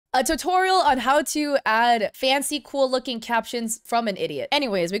A tutorial on how to add fancy, cool-looking captions from an idiot.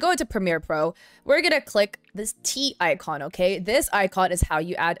 Anyways, we go into Premiere Pro. We're gonna click this T icon, okay? This icon is how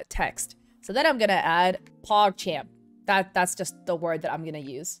you add text. So then I'm gonna add PogChamp. That's just the word that I'm gonna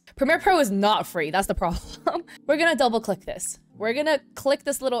use. Premiere Pro is not free, that's the problem. We're gonna double-click this. We're gonna click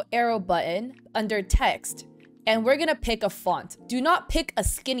this little arrow button under text, and we're gonna pick a font. Do not pick a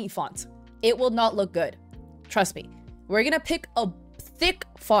skinny font. It will not look good. Trust me. We're gonna pick a thick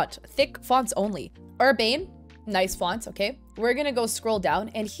fonts only. Urbane, nice fonts, okay? We're gonna go scroll down,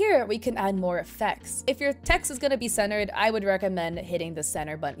 and here we can add more effects. If your text is gonna be centered, I would recommend hitting the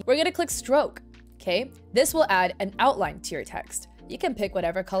center button. We're gonna click stroke, okay? This will add an outline to your text. You can pick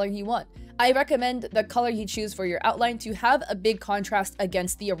whatever color you want. I recommend the color you choose for your outline to have a big contrast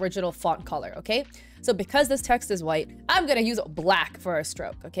against the original font color, okay? So because this text is white, I'm gonna use black for a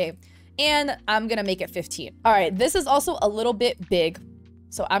stroke, okay? And I'm gonna make it 15. All right, this is also a little bit big,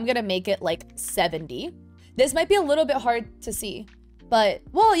 so I'm gonna make it like 70. This might be a little bit hard to see, but,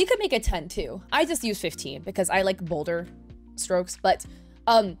 well, you could make it 10 too. I just use 15 because I like bolder strokes, but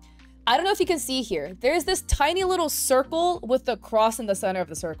I don't know if you can see here. There's this tiny little circle with the cross in the center of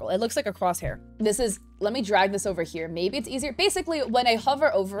the circle. It looks like a crosshair. Let me drag this over here. Maybe it's easier. Basically, when I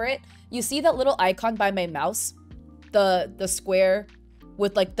hover over it, you see that little icon by my mouse, the square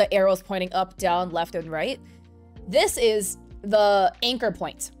with like the arrows pointing up, down, left, and right. This is the anchor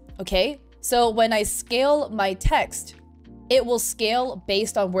point, okay? So when I scale my text, it will scale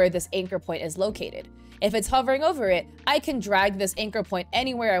based on where this anchor point is located. If it's hovering over it, I can drag this anchor point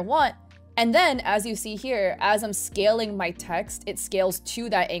anywhere I want. And then, as you see here, as I'm scaling my text, it scales to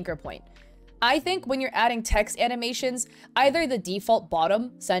that anchor point. I think when you're adding text animations, either the default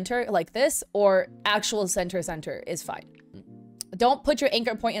bottom center like this or actual center is fine. Don't put your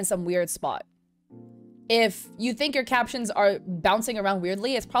anchor point in some weird spot. If you think your captions are bouncing around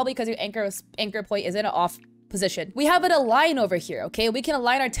weirdly, it's probably because your anchor point is in an off position. We have it align over here, okay? We can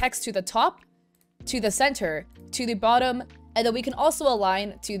align our text to the top, to the center, to the bottom, and then we can also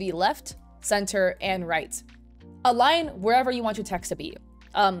align to the left, center, and right. Align wherever you want your text to be.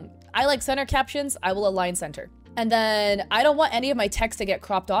 I like center captions, I will align center. And then I don't want any of my text to get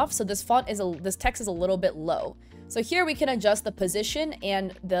cropped off, so this text is a little bit low. So here we can adjust the position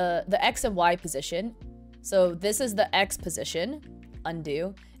and the X and Y position. So this is the X position,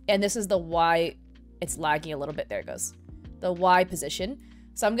 undo, and this is the Y, it's lagging a little bit, there it goes. The Y position.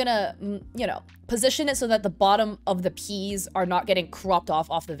 So I'm gonna, you know, position it so that the bottom of the P's are not getting cropped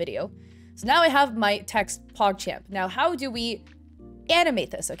off the video. So now I have my text PogChamp. Now, how do we animate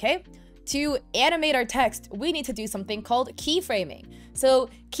this, okay? To animate our text, we need to do something called keyframing. So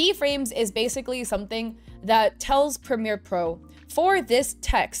keyframes is basically something that tells Premiere Pro, for this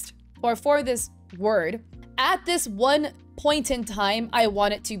text or for this word, at this one point in time, I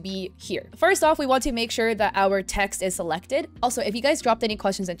want it to be here. First off, we want to make sure that our text is selected. Also, if you guys dropped any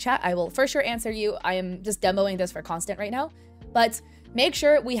questions in chat, I will for sure answer you. I am just demoing this for content right now, but make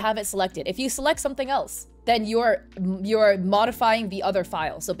sure we have it selected. If you select something else, then you're modifying the other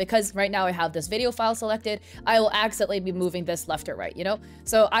file. So because right now I have this video file selected, I will accidentally be moving this left or right, you know?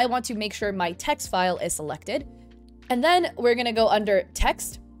 So I want to make sure my text file is selected. And then we're gonna go under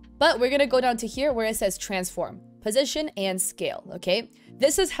text, but we're gonna go down to here where it says transform, position, and scale, okay?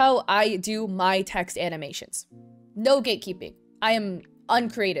 This is how I do my text animations. No gatekeeping. I am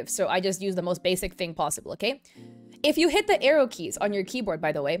uncreative, so I just use the most basic thing possible, okay? If you hit the arrow keys on your keyboard,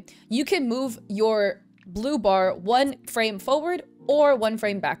 by the way, you can move your blue bar 1 frame forward or 1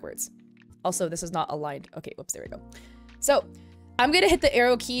 frame backwards. Also, this is not aligned. Okay, whoops, there we go. So I'm gonna hit the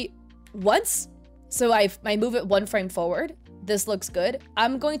arrow key once. So I move it 1 frame forward. This looks good.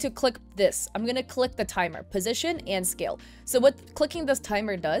 I'm going to click this. I'm gonna click the timer, position and scale. So what clicking this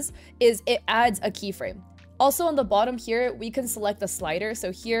timer does is it adds a keyframe. Also on the bottom here, we can select the slider.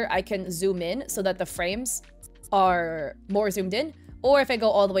 So here I can zoom in so that the frames are more zoomed in, or if I go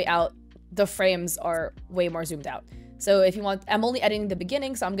all the way out, the frames are way more zoomed out. So if you want, I'm only editing the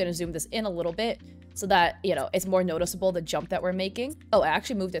beginning, so I'm gonna zoom this in a little bit so that, you know, it's more noticeable, the jump that we're making. Oh, I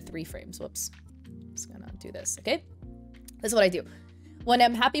actually moved it 3 frames, whoops. I'm just gonna do this, okay? This is what I do. When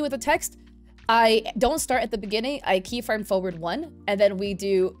I'm happy with the text, I don't start at the beginning, I keyframe forward 1, and then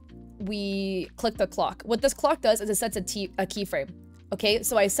we click the clock. What this clock does is it sets a keyframe. Okay,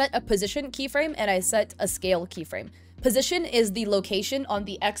 so I set a position keyframe and I set a scale keyframe. Position is the location on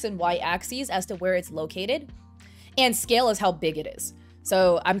the X and Y axes as to where it's located, and scale is how big it is.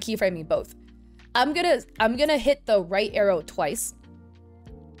 So I'm keyframing both. I'm gonna hit the right arrow twice,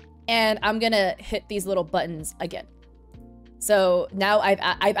 and I'm gonna hit these little buttons again. So now I've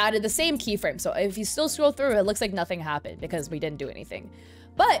added the same keyframe. So if you still scroll through, it looks like nothing happened because we didn't do anything.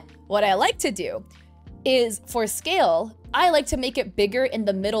 But what I like to do is for scale, I like to make it bigger in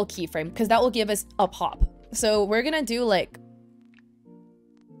the middle keyframe because that will give us a pop. So we're gonna do like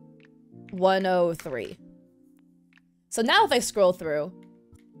 103. So now if I scroll through,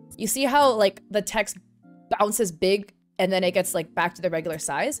 you see how like the text bounces big and then it gets like back to the regular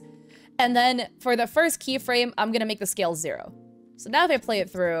size. And then for the first keyframe, I'm gonna make the scale 0. So now if I play it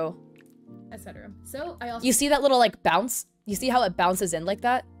through, etc. So I also— you see that little like bounce? You see how it bounces in like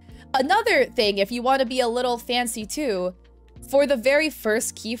that? Another thing, if you want to be a little fancy too, for the very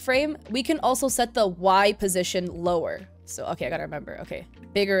first keyframe, we can also set the Y position lower. So, okay, I gotta remember. Okay,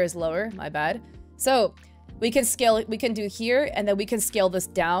 bigger is lower, my bad. So we can scale, we can do here, and then we can scale this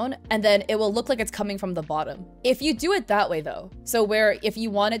down, and then it will look like it's coming from the bottom. If you do it that way though, so where if you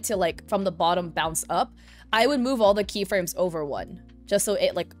want it to like from the bottom bounce up, I would move all the keyframes over 1, just so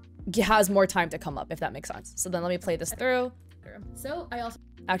it like has more time to come up, if that makes sense. So then let me play this through. So I also—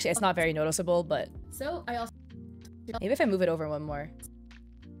 actually, it's not very noticeable, but so I also— maybe if I move it over 1 more.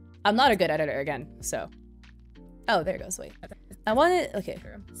 I'm not a good editor again, so. Oh, there it goes. Wait. I want it. Okay.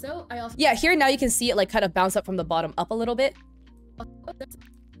 So I also— yeah, here now you can see it like kind of bounce up from the bottom up a little bit.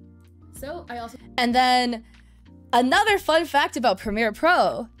 So I also— and then another fun fact about Premiere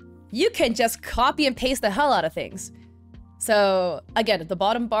Pro, you can just copy and paste the hell out of things. So again, the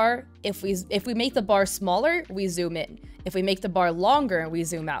bottom bar, if we make the bar smaller, we zoom in. If we make the bar longer, we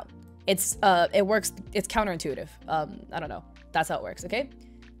zoom out. It works, it's counterintuitive. I don't know. That's how it works, okay?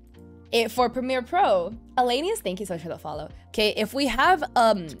 For Premiere Pro, Alanius, thank you so much for the follow. Okay, if we have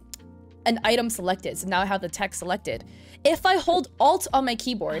an item selected, so now I have the text selected. If I hold Alt on my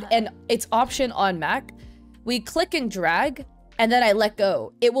keyboard and it's Option on Mac, we click and drag, and then I let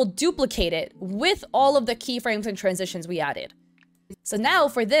go. It will duplicate it with all of the keyframes and transitions we added. So now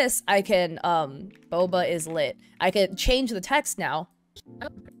for this, I can, Boba is lit. I can change the text now.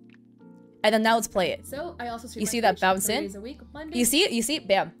 And then now let's play it. So I also— you see that bounce in? You see it? You see it?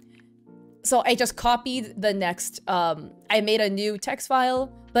 Bam. So I just copied the next, I made a new text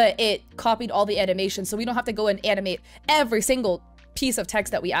file, but it copied all the animations. So we don't have to go and animate every single piece of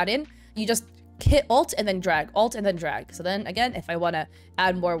text that we add in. You just hit Alt and then drag, Alt and then drag. So then again, if I want to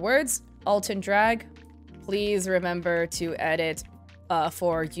add more words, Alt and drag. Please remember to edit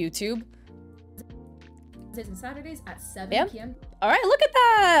for YouTube. And Saturdays at 7 p.m. All right, look at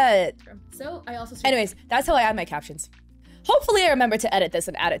that. So I also— anyways, that's how I add my captions. Hopefully I remember to edit this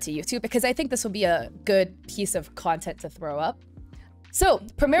and add it to YouTube because I think this will be a good piece of content to throw up. So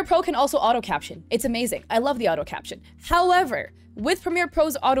Premiere Pro can also auto caption. It's amazing. I love the auto caption. However, with Premiere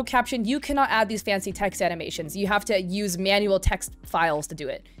Pro's auto caption, you cannot add these fancy text animations. You have to use manual text files to do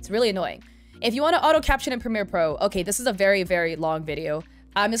it. It's really annoying. If you want to auto caption in Premiere Pro, okay, this is a very, very long video.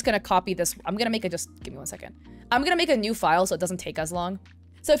 I'm just gonna copy this. I'm gonna make it, just give me 1 second. I'm gonna make a new file so it doesn't take as long.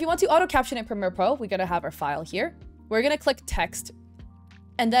 So if you want to auto caption in Premiere Pro, we're gonna have our file here. We're gonna click text,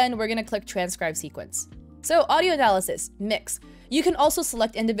 and then we're gonna click transcribe sequence. So audio analysis, mix. You can also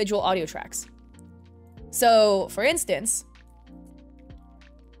select individual audio tracks. So for instance,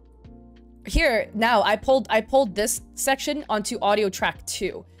 here now I pulled this section onto audio track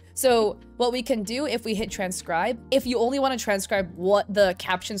 2. So what we can do if we hit transcribe, if you only want to transcribe what the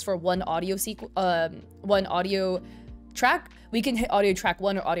captions for one audio track, we can hit audio track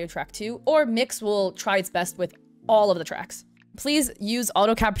 1 or audio track 2, or mix will try its best with all of the tracks. Please use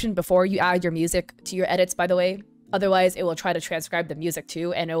auto caption before you add your music to your edits, by the way. Otherwise, it will try to transcribe the music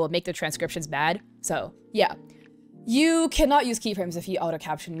too, and it will make the transcriptions bad. So yeah, you cannot use keyframes if you auto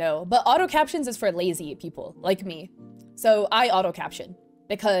caption, no. But auto captions is for lazy people like me. So I auto caption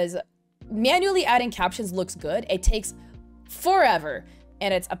because manually adding captions looks good. It takes forever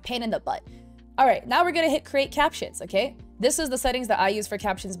and it's a pain in the butt. All right, now we're gonna hit create captions, okay? This is the settings that I use for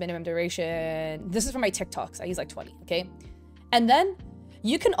captions, minimum duration. This is for my TikToks. I use like 20, okay? And then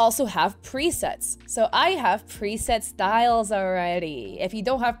you can also have presets. So I have preset styles already. If you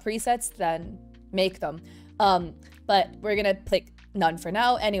don't have presets, then make them. But we're gonna click none for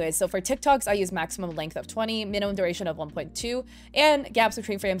now. Anyways, so for TikToks, I use maximum length of 20, minimum duration of 1.2, and gaps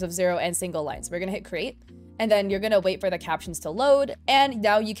between frames of 0 and single lines. We're gonna hit create, and then you're gonna wait for the captions to load, and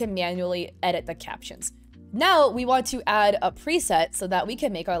now you can manually edit the captions. Now we want to add a preset so that we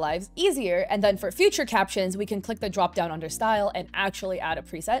can make our lives easier, and then for future captions, we can click the drop down under style and actually add a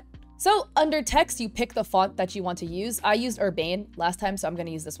preset. So under text, you pick the font that you want to use. I used Urbane last time, so I'm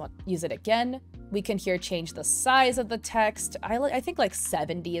gonna use this one, use it again. We can here change the size of the text. I think like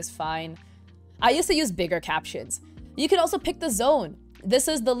 70 is fine. I used to use bigger captions. You can also pick the zone. This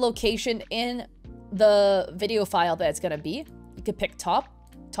is the location in the video file that it's gonna be. You could pick top,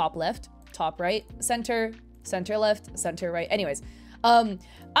 top left, top right, center, center left, center right. Anyways,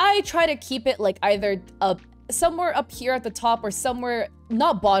 I try to keep it like either somewhere up here at the top or somewhere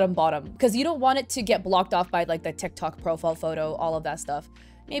not bottom, because you don't want it to get blocked off by like the TikTok profile photo, all of that stuff.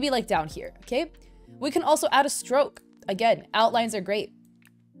 Maybe like down here, okay? We can also add a stroke. Again, outlines are great.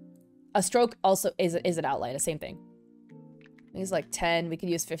 A stroke also is an outline, the same thing. It's like 10, we could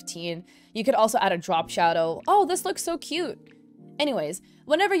use 15. You could also add a drop shadow. Oh, this looks so cute. Anyways,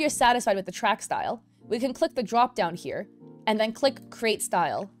 whenever you're satisfied with the track style, we can click the drop down here and then click create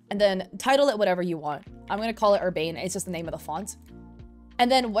style and then title it whatever you want. I'm gonna call it Urbane, it's just the name of the font.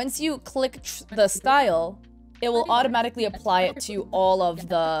 And then once you click the style, it will automatically apply it to all of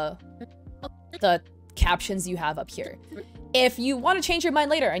the captions you have up here. If you want to change your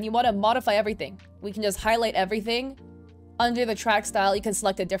mind later and you want to modify everything, we can just highlight everything. Under the track style, you can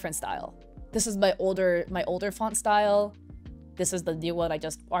select a different style. This is my older font style. This is the new one I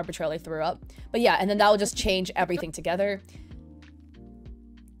just arbitrarily threw up. But yeah, and then that will just change everything together.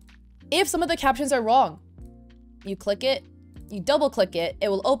 If some of the captions are wrong, you click it, you double click it, it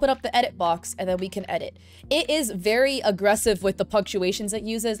will open up the edit box and then we can edit. It is very aggressive with the punctuations it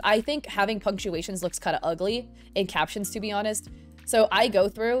uses. I think having punctuations looks kind of ugly in captions, to be honest. So I go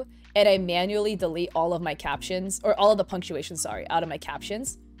through and I manually delete all of my captions, or all of the punctuations, sorry, out of my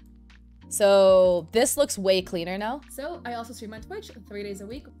captions. So this looks way cleaner now. So I also stream on Twitch 3 days a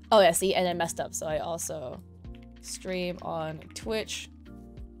week. Oh yeah, see, and I messed up. So I also stream on Twitch.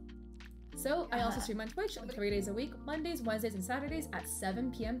 So I also stream on Twitch 3 days a week, Mondays, Wednesdays, and Saturdays at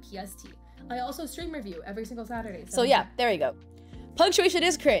 7 p.m. PST. I also stream review every single Saturday. So yeah, there you go. Punctuation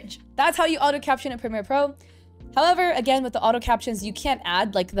is cringe. That's how you auto caption in Premiere Pro. However, again, with the auto captions, you can't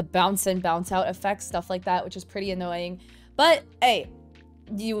add like the bounce in, bounce out effects, stuff like that, which is pretty annoying. But hey,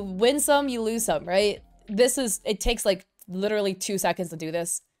 you win some, you lose some, right? It takes like literally 2 seconds to do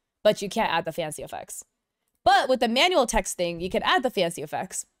this, but you can't add the fancy effects. But with the manual text thing, you can add the fancy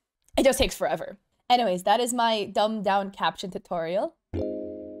effects. It just takes forever. Anyways, that is my dumbed down caption tutorial.